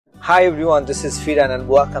Hi everyone, this is FERRITE and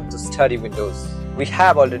welcome to Study Windows. We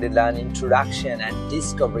have already learned introduction and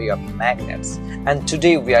discovery of magnets, and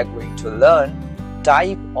today we are going to learn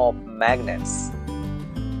type of magnets.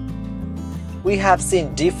 We have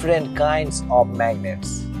seen different kinds of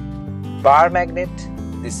magnets. Bar magnet,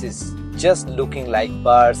 this is just looking like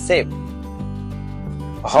bar shape.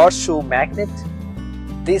 Horseshoe magnet,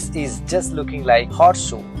 this is just looking like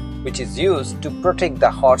horseshoe, which is used to protect the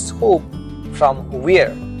horse hoof from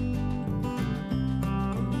wear.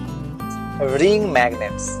 Ring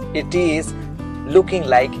magnets, it is looking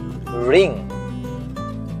like ring.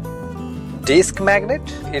 Disc magnet,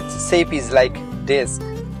 its shape is like disc.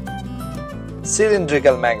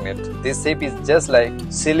 Cylindrical magnet, this shape is just like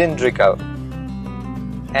cylindrical.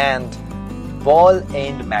 And ball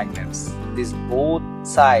end magnets, this both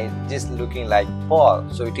sides just looking like ball,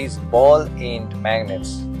 so it is ball end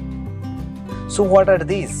magnets. So what are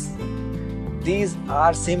these? These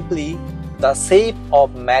are simply the shape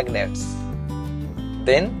of magnets.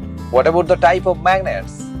 Then what about the type of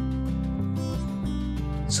magnets?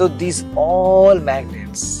 So these all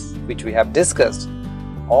magnets which we have discussed,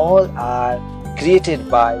 all are created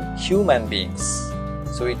by human beings.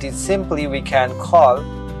 So it is simply we can call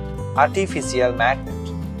artificial magnet.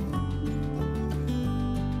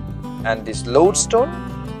 And this lodestone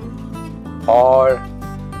or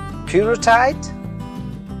FERRITE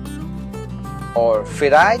or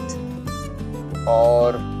FERRITE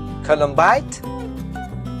or COLUMBITE,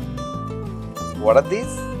 what are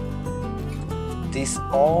these? These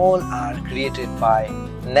all are created by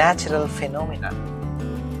natural phenomena.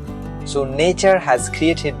 So nature has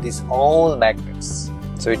created these all magnets.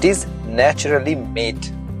 So it is naturally made.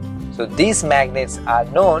 So these magnets are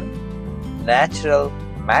known natural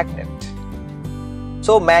magnet.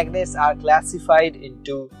 So magnets are classified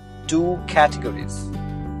into two categories.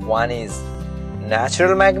 One is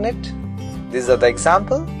natural magnet, these are the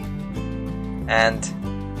example, and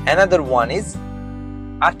another one is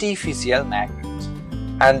artificial magnet,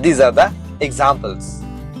 and these are the examples.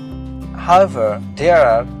 However, there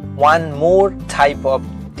are one more type of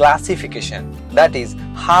classification, that is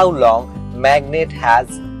how long magnet has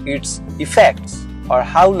its effects or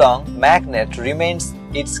how long magnet remains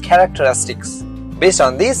its characteristics. Based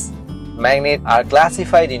on this, magnets are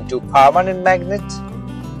classified into permanent magnet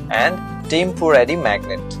and temporary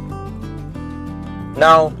magnet.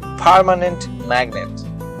 Now, permanent magnet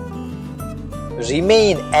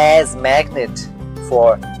remain as magnet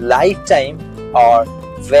for lifetime or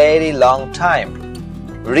very long time,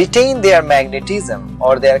 retain their magnetism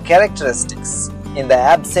or their characteristics in the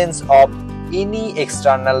absence of any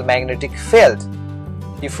external magnetic field.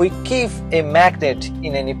 If we keep a magnet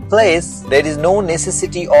in any place, there is no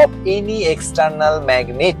necessity of any external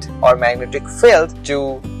magnet or magnetic field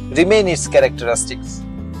to remain its characteristics.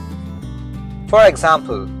 For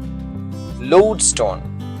example, lodestone.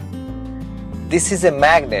 This is a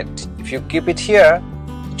magnet. If you keep it here,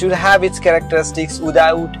 it will have its characteristics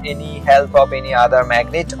without any help of any other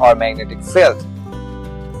magnet or magnetic field.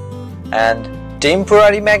 And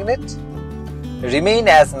temporary magnet remain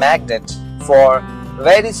as magnet for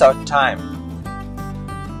very short time,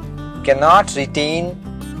 cannot retain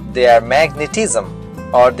their magnetism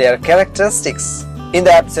or their characteristics in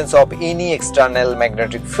the absence of any external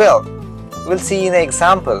magnetic field. We'll see in an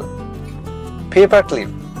example. Paper clip.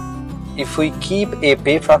 If we keep a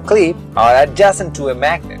paper clip or adjacent to a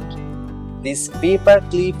magnet, this paper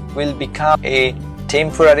clip will become a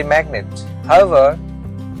temporary magnet. However,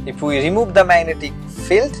 if we remove the magnetic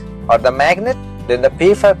field or the magnet, then the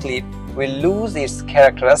paper clip will lose its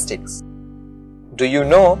characteristics. Do you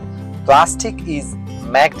know plastic is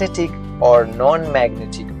magnetic or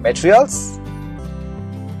non-magnetic materials?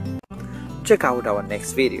 Check out our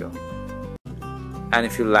next video. And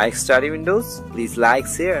if you like Study Windows, please like,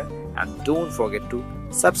 share, and don't forget to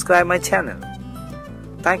subscribe my channel.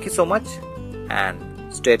 Thank you so much and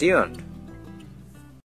stay tuned.